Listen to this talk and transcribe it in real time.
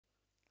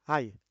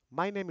Hi,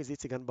 my name is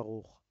Itzigan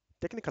Baruch,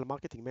 Technical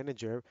Marketing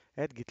Manager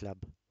at GitLab.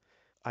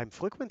 I'm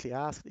frequently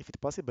asked if it's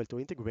possible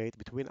to integrate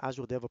between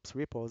Azure DevOps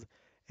Repos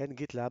and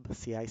GitLab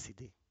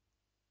CI/CD.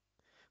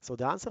 So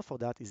the answer for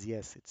that is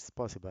yes, it's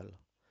possible.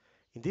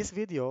 In this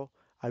video,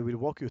 I will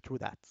walk you through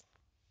that.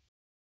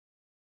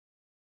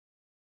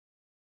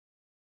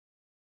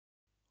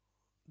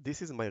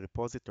 This is my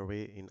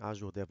repository in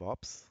Azure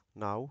DevOps.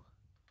 Now,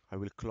 I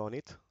will clone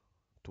it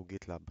to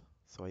GitLab.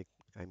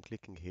 I'm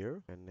clicking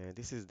here, and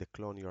this is the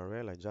clone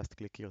URL. I just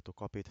click here to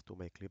copy it to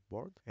my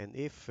clipboard. And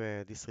if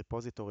this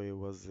repository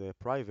was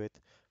private,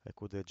 I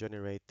could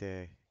generate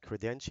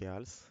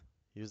credentials,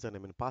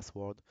 username and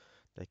password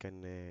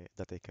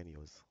that I can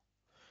use.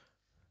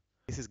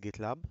 This is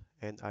GitLab,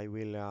 and I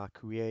will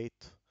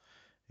create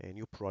a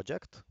new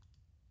project.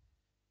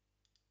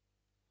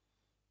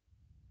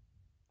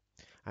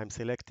 I'm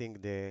selecting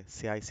the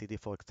CICD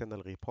for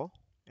external repo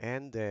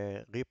and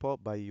the repo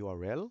by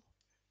URL,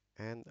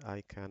 and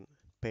I can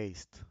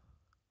paste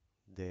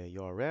the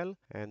URL,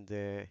 and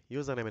the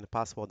username and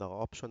password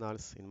are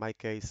optionals. In my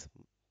case,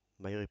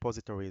 my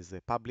repository is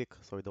public,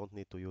 so I don't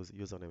need to use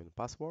username and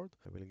password.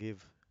 I will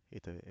give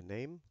it a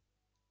name,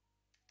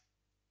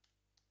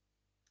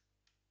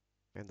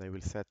 and I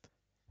will set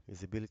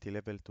visibility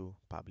level to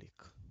public.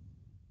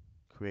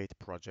 Create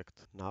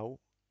project. Now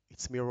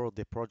it's mirrored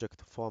the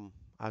project from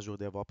Azure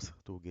DevOps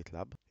to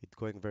GitLab. It's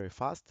going very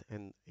fast,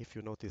 and if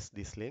you notice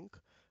this link,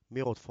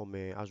 mirrored from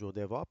Azure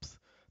DevOps,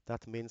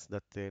 that means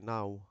that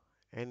now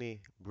any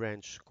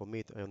branch,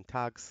 commit, and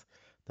tags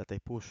that I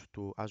push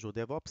to Azure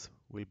DevOps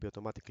will be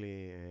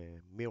automatically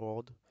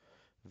mirrored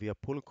via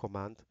pull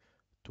command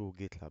to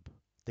GitLab.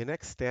 The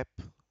next step,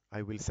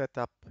 I will set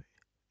up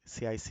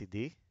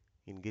CI/CD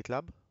in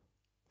GitLab.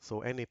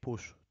 So any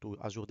push to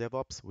Azure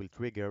DevOps will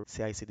trigger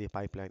CI/CD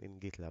pipeline in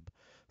GitLab.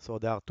 So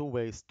there are two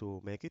ways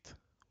to make it.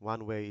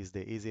 One way is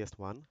the easiest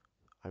one.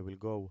 I will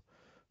go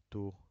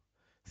to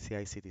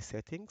CI/CD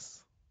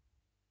settings,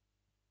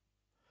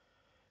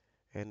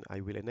 and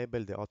I will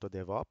enable the auto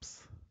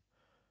DevOps.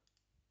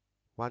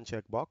 One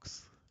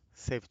checkbox,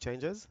 save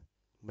changes.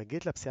 My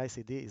GitLab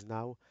CI/CD is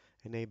now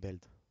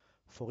enabled.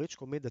 For each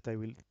commit that I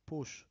will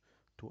push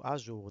to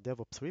Azure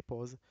DevOps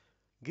Repos,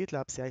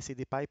 GitLab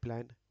CI/CD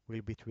pipeline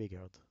will be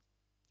triggered.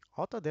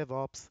 Auto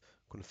DevOps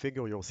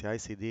configure your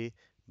CI/CD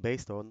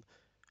based on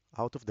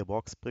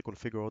out-of-the-box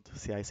pre-configured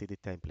CI/CD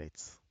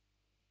templates.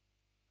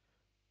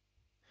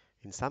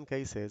 In some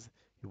cases,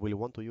 you will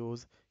want to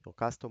use your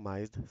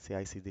customized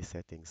CI/CD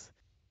settings.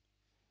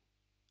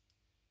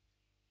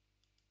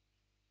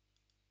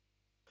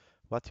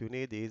 What you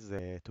need is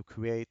to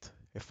create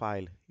a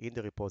file in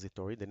the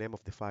repository. The name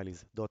of the file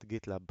is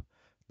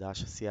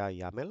 .gitlab-ci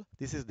YAML.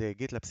 This is the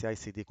GitLab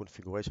CI/CD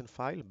configuration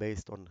file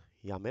based on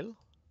YAML.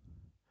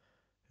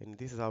 And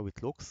this is how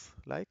it looks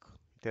like.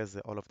 It has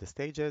all of the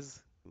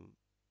stages.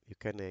 You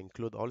can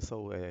include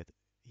also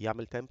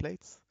YAML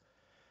templates.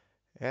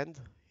 And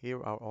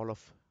here are all of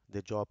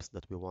the jobs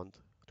that we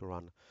want to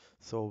run.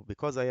 So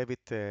because I have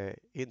it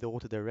in the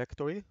root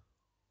directory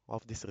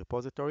of this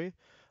repository,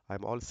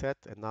 I'm all set,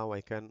 and now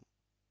I can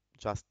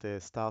just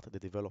start the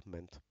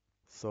development.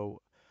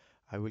 So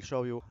I will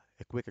show you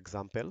a quick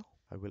example.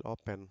 I will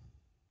open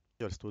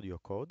Visual Studio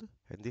Code,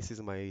 and this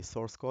is my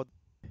source code.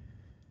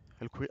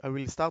 I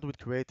will start with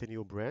create a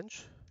new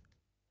branch.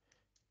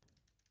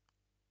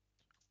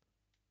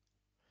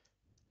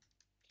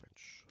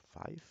 Branch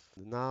 5.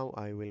 Now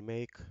I will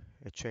make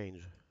a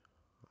change.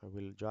 I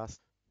will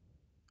just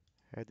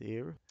add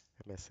here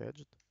a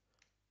message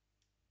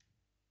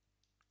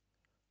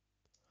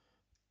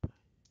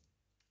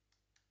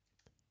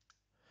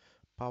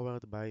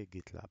powered by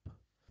GitLab.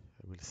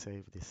 I will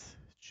save this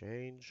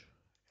change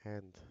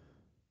and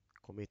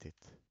commit it.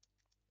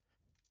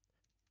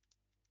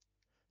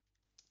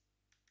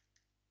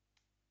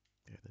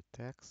 Add the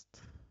text.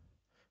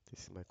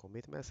 This is my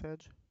commit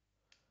message,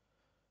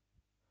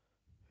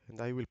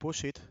 and I will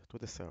push it to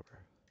the server.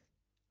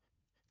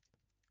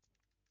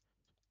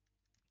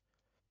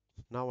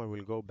 Now I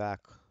will go back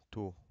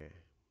to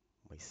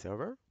my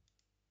server,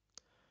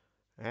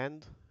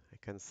 and I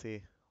can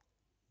see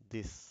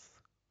this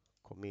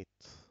commit.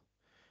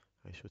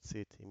 I should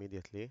see it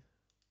immediately.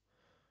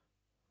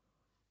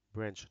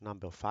 Branch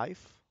number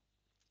 5,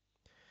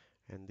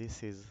 and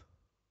this is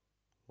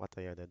what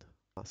I added.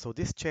 So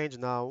this change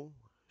now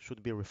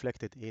should be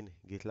reflected in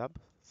GitLab.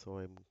 So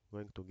I'm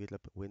going to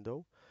GitLab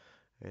window,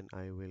 and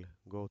I will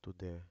go to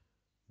the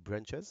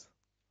branches,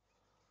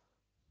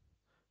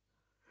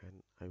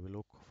 and I will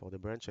look for the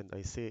branch, and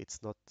I see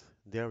it's not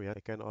there yet. I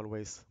can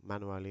always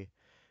manually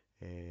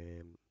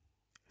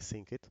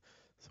sync it.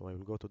 So I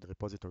will go to the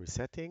repository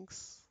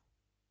settings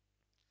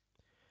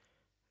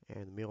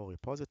and mirror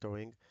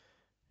repository.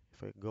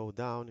 If I go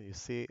down, you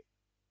see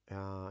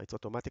it's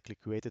automatically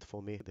created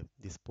for me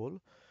this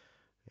pool,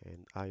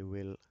 and I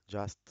will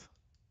just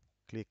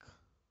click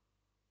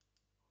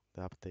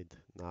the update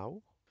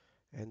now.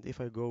 And if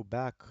I go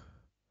back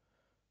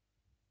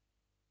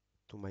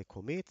to my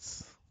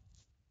commits,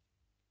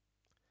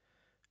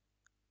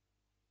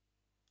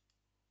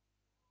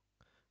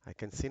 I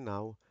can see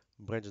now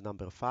branch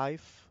number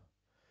 5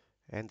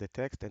 and the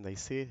text, and I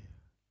see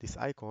this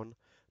icon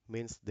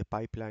means the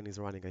pipeline is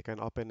running. I can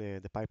open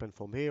the pipeline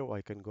from here, or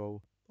I can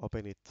go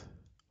open it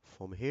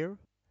from here,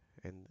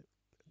 and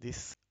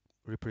this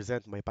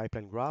represent my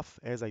pipeline graph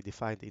as I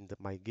defined in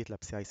my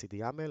GitLab CI/CD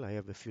YAML. I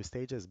have a few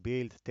stages: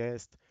 build,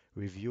 test,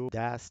 review,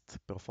 dast,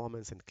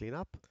 performance, and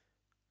cleanup.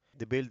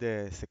 The build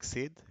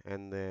succeed,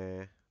 and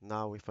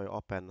now if I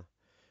open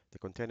the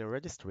container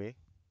registry,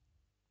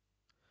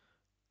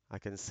 I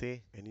can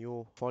see a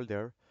new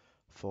folder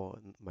for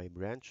my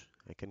branch.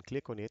 I can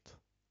click on it,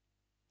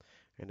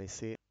 and I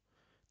see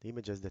the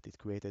images that it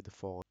created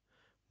for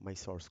my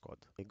source code.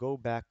 I go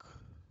back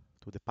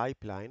to the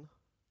pipeline,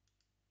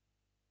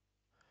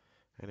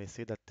 and I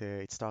see that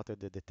it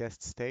started at the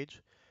test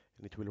stage,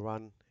 and it will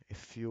run a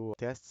few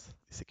tests: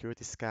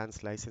 security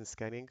scans, license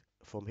scanning.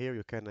 From here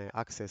you can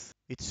access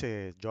each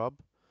job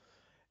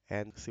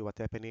and see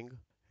what's happening.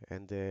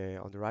 And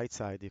on the right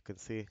side you can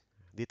see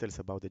details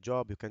about the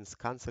job. You can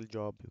cancel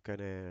job, you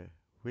can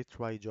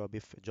retry job.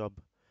 If a job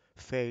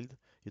failed,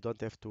 you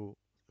don't have to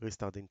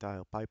restart the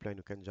entire pipeline.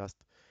 You can just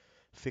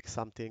fix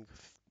something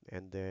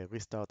and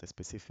restart a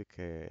specific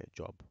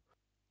job.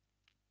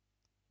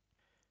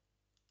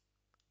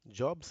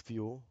 Jobs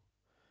view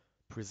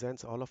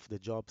presents all of the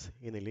jobs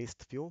in a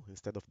list view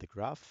instead of the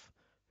graph.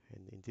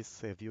 And in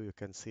this view, you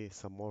can see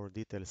some more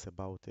details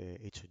about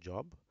each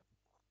job.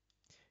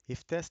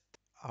 If tests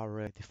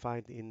are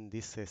defined in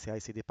this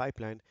CI/CD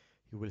pipeline,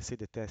 you will see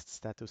the test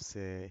status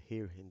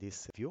here in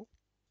this view.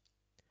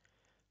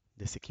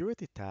 The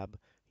security tab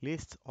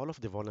lists all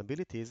of the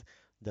vulnerabilities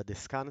that the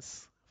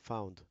scans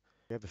found.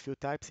 We have a few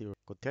types here: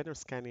 container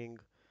scanning,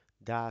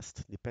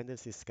 dast,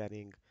 dependency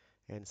scanning,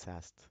 and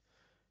SAST.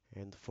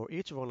 And for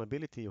each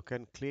vulnerability, you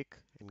can click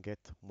and get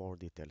more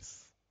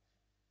details.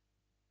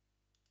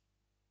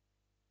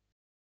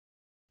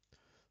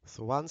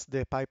 So once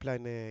the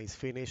pipeline is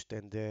finished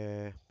and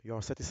you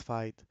are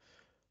satisfied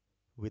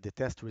with the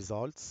test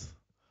results,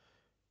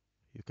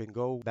 you can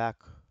go back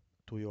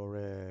to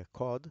your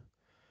code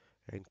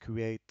and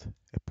create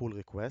a pull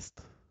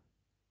request.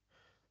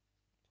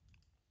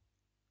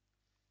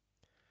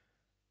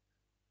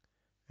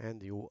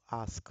 And you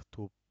ask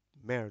to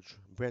merge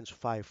branch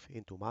 5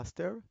 into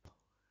master.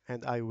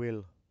 And I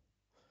will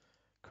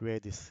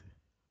create this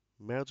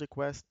merge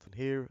request. And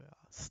here,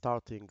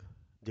 starting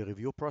the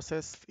review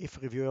process.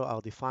 If reviewers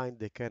are defined,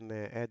 they can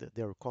add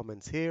their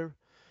comments here.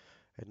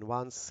 And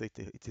once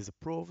it is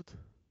approved,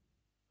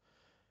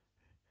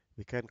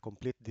 we can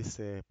complete this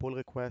pull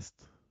request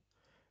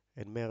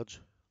and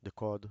merge the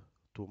code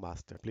to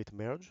master. Complete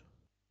merge.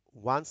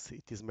 Once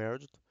it is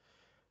merged,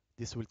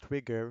 this will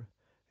trigger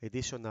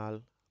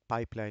additional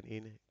pipeline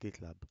in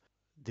GitLab.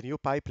 The new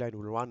pipeline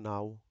will run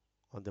now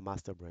on the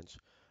master branch.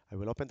 I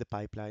will open the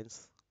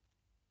pipelines,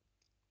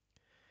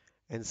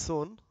 and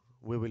soon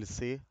we will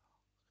see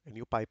a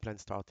new pipeline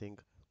starting,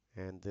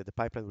 and the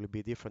pipeline will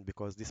be different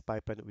because this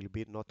pipeline will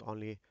be not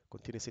only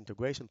continuous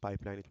integration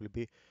pipeline, it will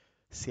be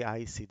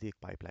CI/CD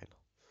pipeline.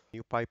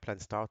 New pipeline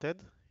started,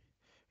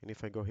 and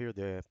if I go here,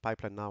 the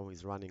pipeline now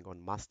is running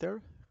on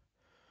master,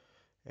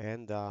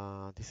 and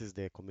this is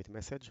the commit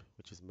message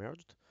which is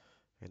merged.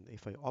 And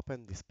if I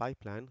open this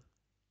pipeline,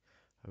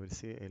 I will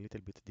see a little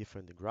bit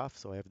different graph.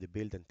 So I have the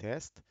build and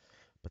test,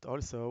 but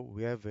also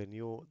we have a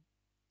new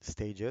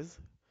stages,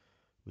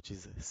 which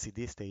is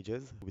CD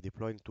stages. We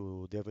deploy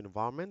to dev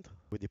environment,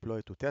 we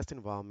deploy to test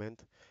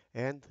environment,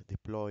 and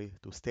deploy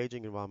to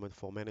staging environment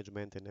for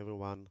management and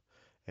everyone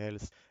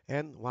else.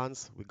 And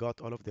once we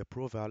got all of the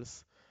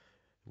approvals,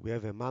 we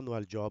have a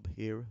manual job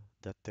here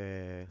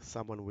that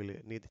someone will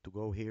need to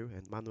go here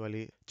and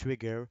manually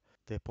trigger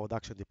the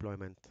production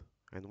deployment.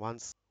 And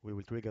once we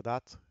will trigger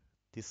that,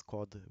 this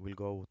code will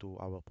go to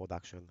our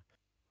production.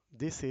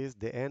 This is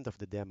the end of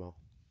the demo.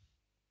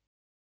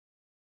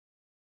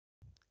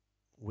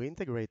 We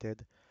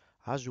integrated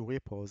Azure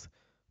Repos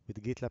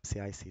with GitLab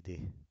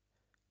CI/CD.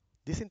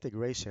 This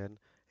integration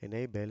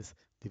enables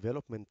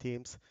development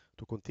teams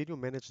to continue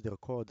manage their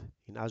code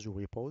in Azure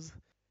Repos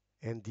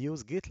and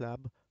use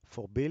GitLab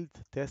for build,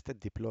 test, and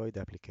deploy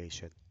the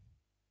application.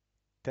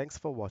 Thanks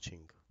for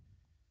watching.